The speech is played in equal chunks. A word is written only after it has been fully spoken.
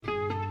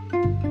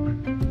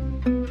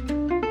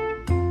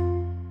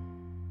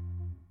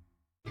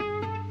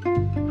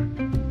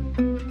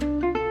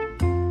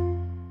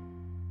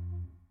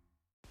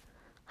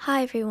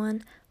Hi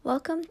everyone,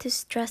 welcome to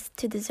Stress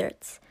to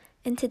Desserts.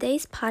 In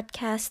today's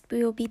podcast,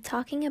 we will be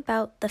talking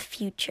about the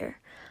future,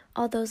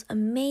 all those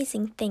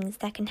amazing things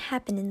that can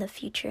happen in the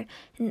future,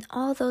 and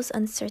all those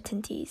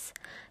uncertainties.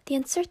 The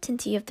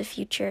uncertainty of the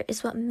future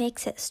is what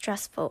makes it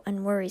stressful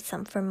and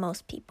worrisome for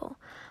most people.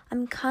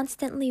 I'm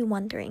constantly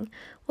wondering,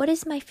 what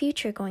is my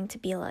future going to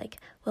be like?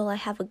 Will I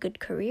have a good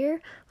career?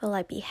 Will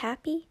I be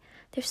happy?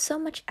 There's so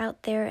much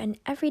out there, and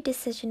every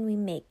decision we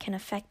make can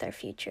affect our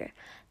future.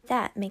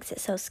 That makes it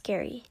so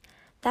scary.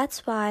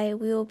 That's why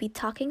we will be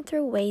talking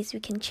through ways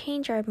we can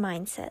change our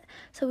mindset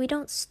so we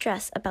don't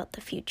stress about the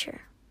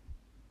future.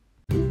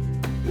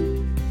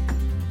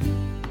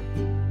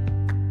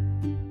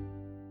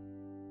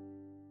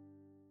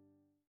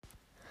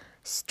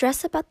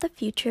 Stress about the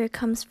future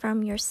comes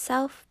from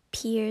yourself,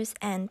 peers,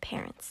 and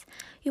parents.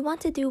 You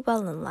want to do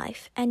well in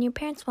life, and your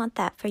parents want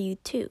that for you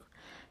too.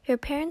 Your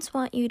parents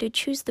want you to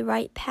choose the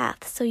right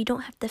path so you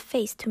don't have to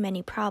face too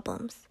many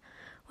problems.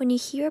 When you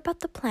hear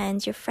about the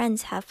plans your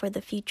friends have for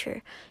the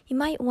future, you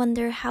might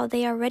wonder how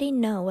they already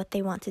know what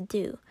they want to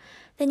do.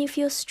 Then you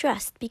feel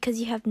stressed because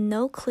you have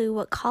no clue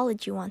what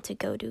college you want to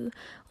go to,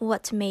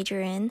 what to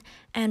major in,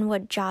 and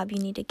what job you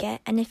need to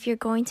get, and if you're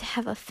going to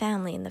have a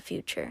family in the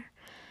future.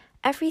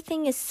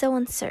 Everything is so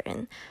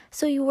uncertain,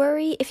 so you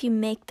worry if you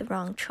make the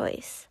wrong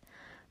choice.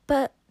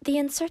 But the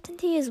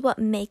uncertainty is what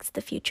makes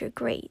the future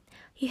great.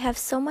 You have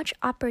so much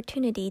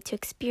opportunity to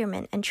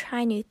experiment and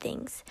try new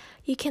things.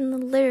 You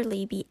can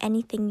literally be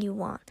anything you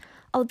want,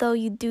 although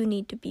you do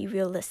need to be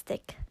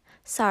realistic.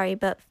 Sorry,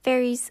 but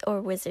fairies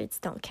or wizards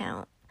don't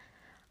count.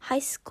 High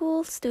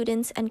school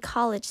students and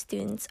college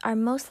students are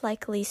most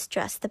likely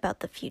stressed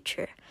about the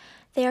future.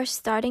 They are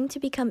starting to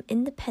become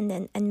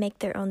independent and make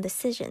their own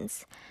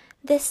decisions.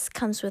 This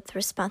comes with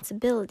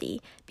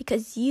responsibility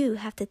because you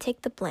have to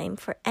take the blame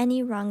for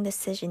any wrong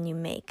decision you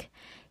make.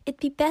 It'd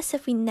be best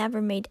if we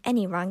never made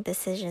any wrong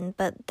decision,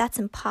 but that's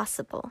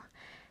impossible.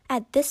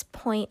 At this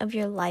point of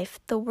your life,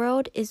 the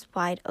world is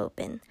wide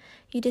open.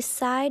 You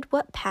decide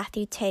what path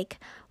you take,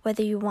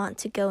 whether you want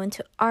to go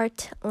into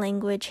art,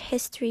 language,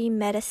 history,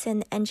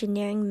 medicine,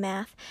 engineering,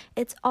 math.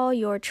 It's all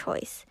your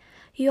choice.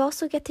 You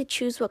also get to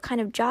choose what kind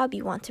of job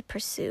you want to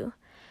pursue.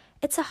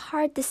 It's a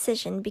hard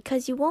decision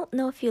because you won't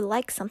know if you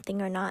like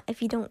something or not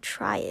if you don't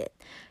try it.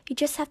 You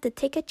just have to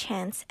take a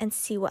chance and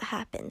see what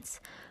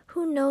happens.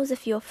 Who knows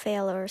if you'll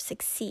fail or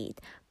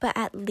succeed, but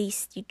at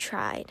least you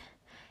tried.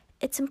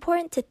 It's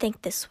important to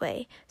think this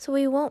way so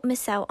we won't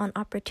miss out on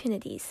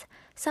opportunities.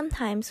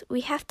 Sometimes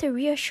we have to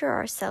reassure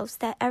ourselves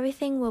that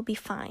everything will be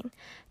fine.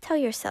 Tell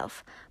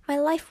yourself, my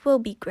life will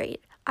be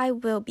great. I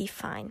will be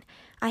fine.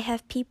 I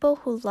have people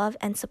who love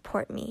and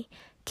support me.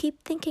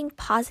 Keep thinking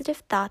positive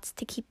thoughts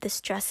to keep the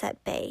stress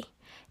at bay.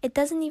 It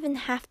doesn't even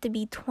have to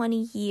be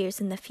 20 years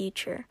in the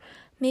future.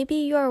 Maybe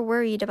you are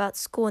worried about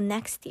school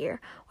next year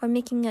or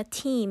making a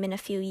team in a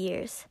few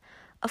years.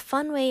 A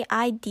fun way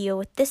I deal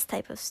with this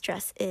type of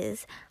stress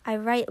is I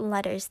write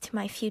letters to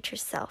my future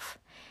self.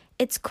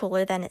 It's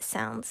cooler than it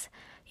sounds.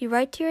 You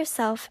write to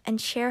yourself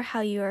and share how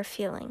you are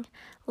feeling.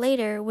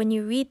 Later, when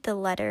you read the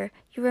letter,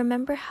 you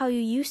remember how you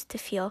used to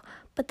feel,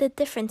 but the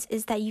difference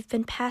is that you've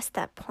been past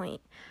that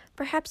point.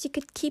 Perhaps you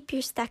could keep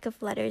your stack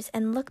of letters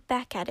and look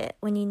back at it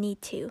when you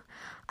need to.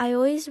 I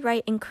always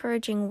write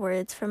encouraging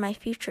words for my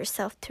future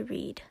self to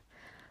read.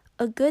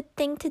 A good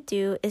thing to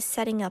do is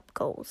setting up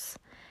goals.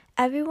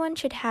 Everyone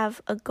should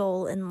have a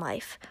goal in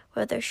life,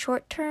 whether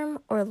short-term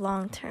or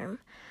long-term.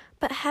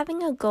 But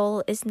having a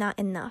goal is not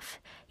enough.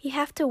 You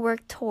have to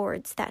work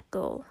towards that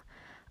goal.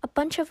 A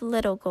bunch of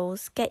little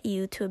goals get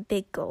you to a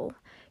big goal.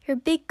 Your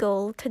big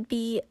goal could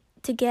be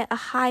to get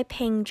a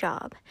high-paying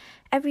job.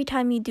 Every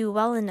time you do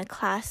well in a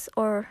class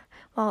or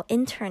while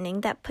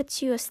interning, that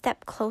puts you a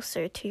step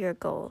closer to your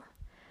goal.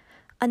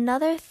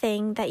 Another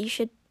thing that you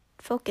should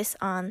focus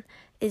on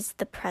is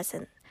the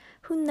present.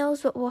 Who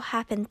knows what will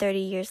happen 30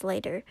 years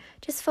later?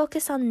 Just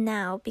focus on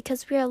now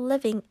because we are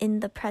living in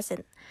the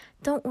present.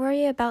 Don't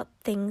worry about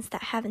things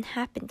that haven't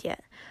happened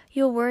yet.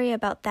 You'll worry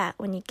about that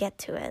when you get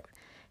to it.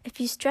 If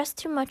you stress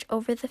too much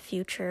over the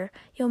future,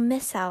 you'll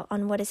miss out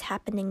on what is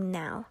happening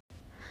now.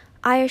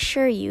 I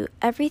assure you,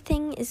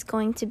 everything is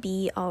going to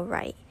be all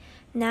right.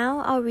 Now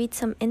I'll read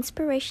some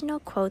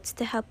inspirational quotes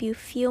to help you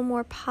feel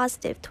more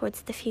positive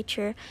towards the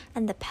future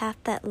and the path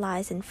that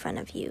lies in front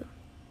of you.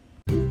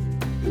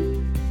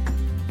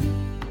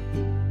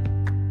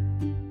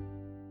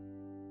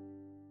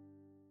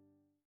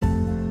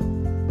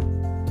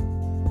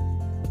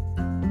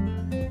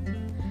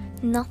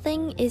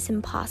 Nothing is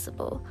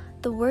impossible.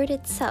 The word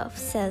itself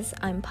says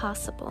I'm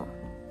possible.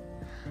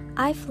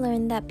 I've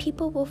learned that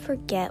people will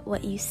forget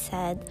what you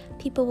said,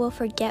 people will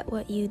forget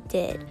what you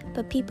did,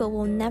 but people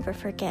will never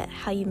forget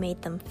how you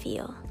made them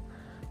feel.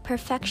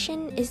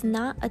 Perfection is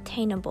not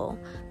attainable,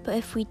 but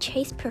if we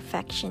chase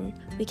perfection,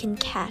 we can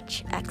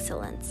catch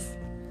excellence.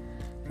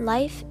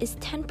 Life is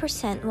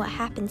 10% what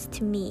happens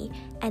to me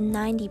and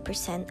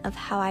 90% of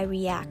how I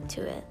react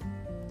to it.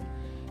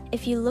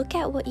 If you look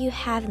at what you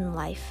have in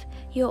life,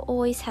 you'll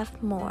always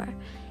have more.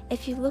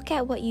 If you look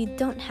at what you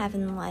don't have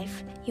in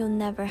life, you'll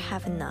never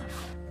have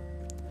enough.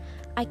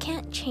 I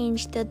can't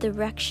change the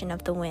direction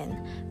of the wind,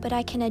 but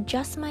I can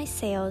adjust my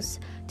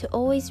sails to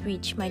always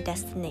reach my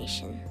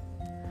destination.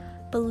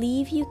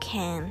 Believe you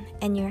can,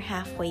 and you're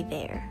halfway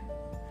there.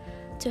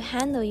 To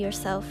handle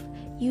yourself,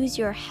 use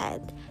your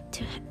head.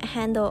 To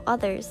handle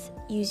others,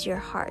 use your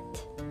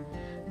heart.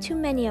 Too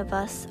many of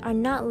us are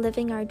not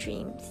living our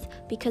dreams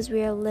because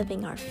we are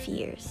living our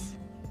fears.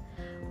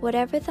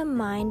 Whatever the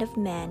mind of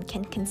man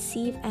can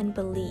conceive and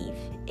believe,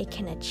 it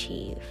can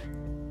achieve.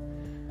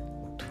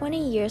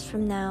 20 years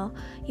from now,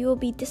 you will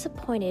be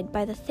disappointed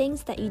by the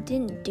things that you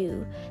didn't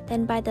do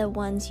than by the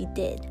ones you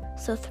did.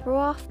 So throw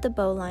off the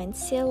bowline,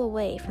 sail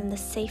away from the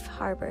safe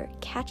harbor,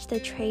 catch the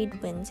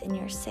trade winds in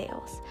your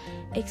sails.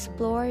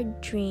 Explore,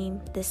 dream,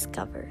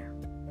 discover.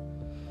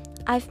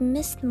 I've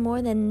missed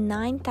more than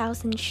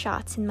 9,000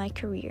 shots in my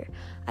career.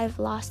 I've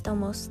lost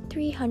almost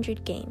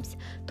 300 games.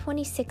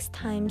 26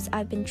 times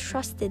I've been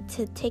trusted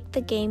to take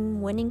the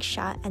game-winning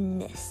shot and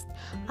missed.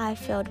 I've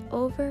failed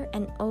over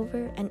and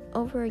over and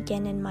over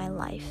again in my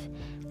life,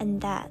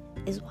 and that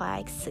is why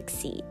I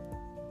succeed.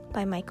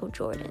 By Michael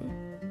Jordan.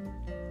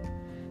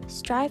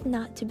 Strive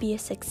not to be a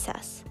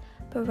success,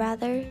 but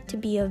rather to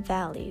be of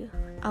value.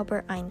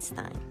 Albert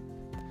Einstein.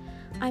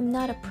 I'm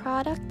not a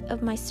product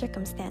of my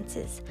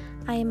circumstances.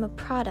 I am a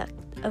product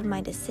of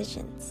my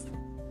decisions.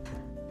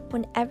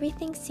 When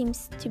everything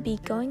seems to be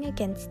going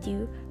against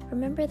you,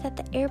 remember that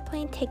the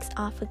airplane takes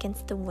off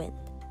against the wind,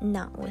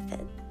 not with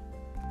it.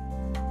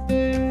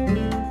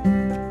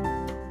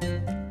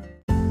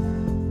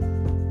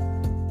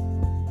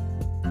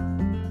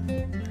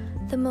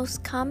 The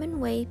most common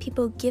way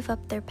people give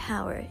up their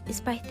power is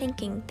by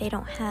thinking they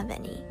don't have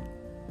any.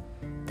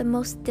 The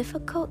most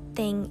difficult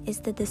thing is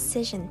the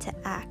decision to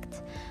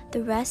act.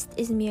 The rest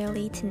is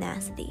merely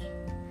tenacity.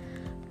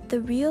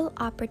 The real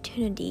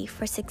opportunity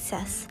for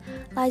success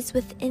lies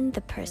within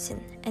the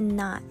person and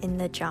not in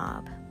the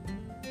job.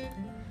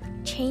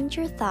 Change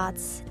your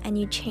thoughts and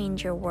you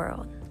change your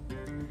world.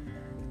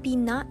 Be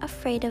not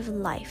afraid of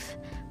life.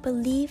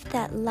 Believe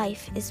that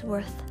life is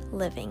worth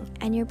living,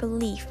 and your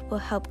belief will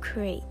help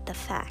create the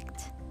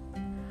fact.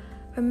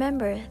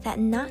 Remember that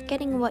not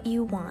getting what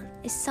you want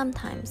is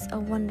sometimes a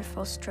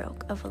wonderful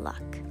stroke of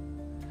luck.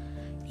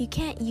 You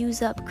can't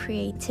use up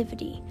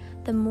creativity.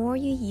 The more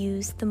you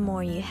use, the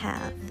more you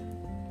have.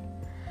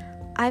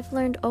 I've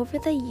learned over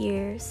the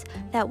years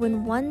that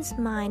when one's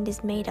mind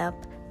is made up,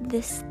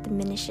 this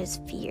diminishes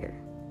fear.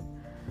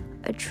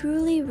 A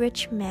truly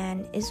rich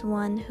man is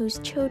one whose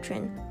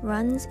children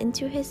runs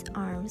into his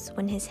arms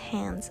when his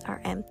hands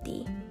are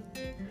empty.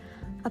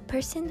 A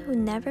person who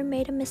never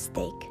made a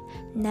mistake,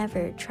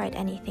 never tried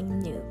anything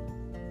new.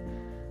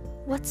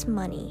 What's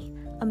money?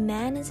 A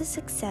man is a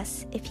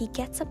success if he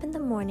gets up in the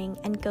morning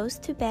and goes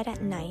to bed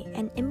at night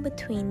and in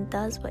between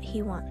does what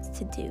he wants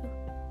to do.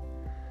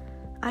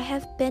 I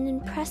have been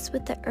impressed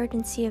with the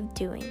urgency of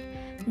doing.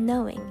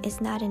 Knowing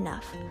is not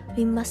enough.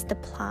 We must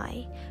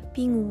apply.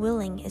 Being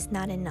willing is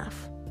not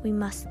enough. We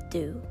must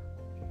do.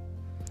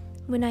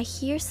 When I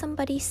hear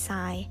somebody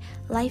sigh,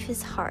 life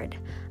is hard,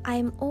 I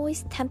am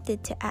always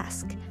tempted to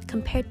ask,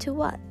 compared to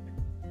what?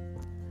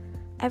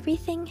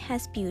 Everything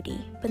has beauty,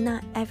 but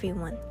not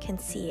everyone can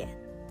see it.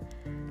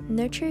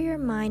 Nurture your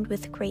mind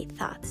with great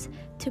thoughts.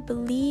 To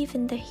believe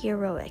in the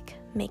heroic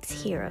makes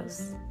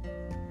heroes.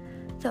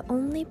 The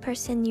only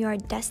person you are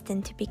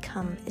destined to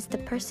become is the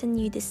person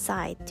you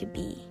decide to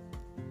be.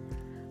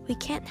 We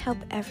can't help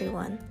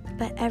everyone,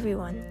 but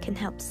everyone can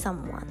help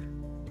someone.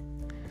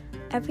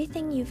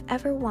 Everything you've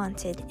ever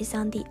wanted is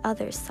on the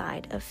other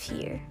side of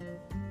fear.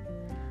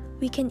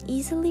 We can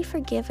easily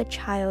forgive a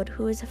child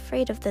who is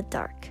afraid of the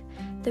dark.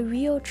 The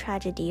real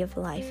tragedy of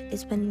life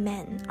is when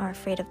men are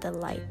afraid of the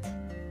light.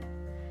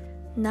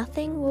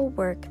 Nothing will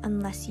work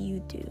unless you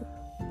do.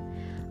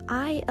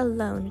 I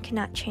alone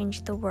cannot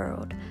change the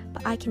world,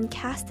 but I can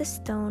cast a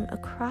stone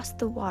across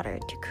the water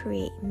to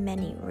create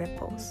many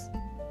ripples.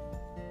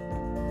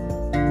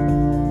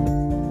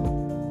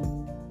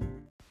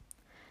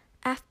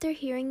 After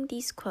hearing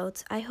these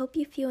quotes, I hope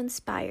you feel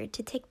inspired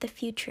to take the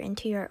future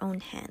into your own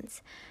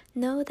hands.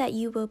 Know that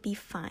you will be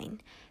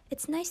fine.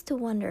 It's nice to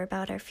wonder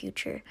about our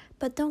future,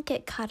 but don't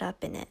get caught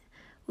up in it.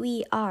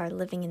 We are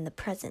living in the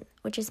present,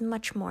 which is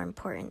much more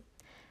important.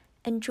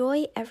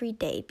 Enjoy every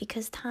day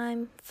because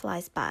time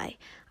flies by.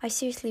 I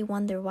seriously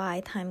wonder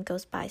why time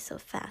goes by so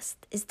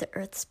fast. Is the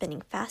earth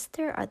spinning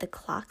faster? Are the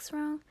clocks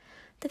wrong?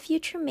 The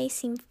future may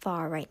seem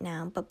far right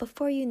now, but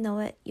before you know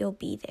it, you'll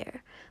be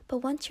there. But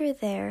once you're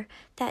there,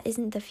 that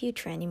isn't the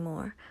future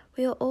anymore.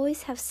 We'll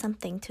always have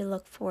something to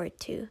look forward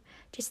to.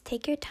 Just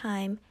take your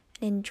time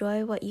and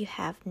enjoy what you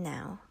have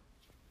now.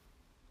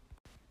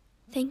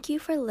 Thank you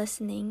for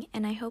listening,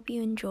 and I hope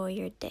you enjoy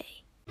your day.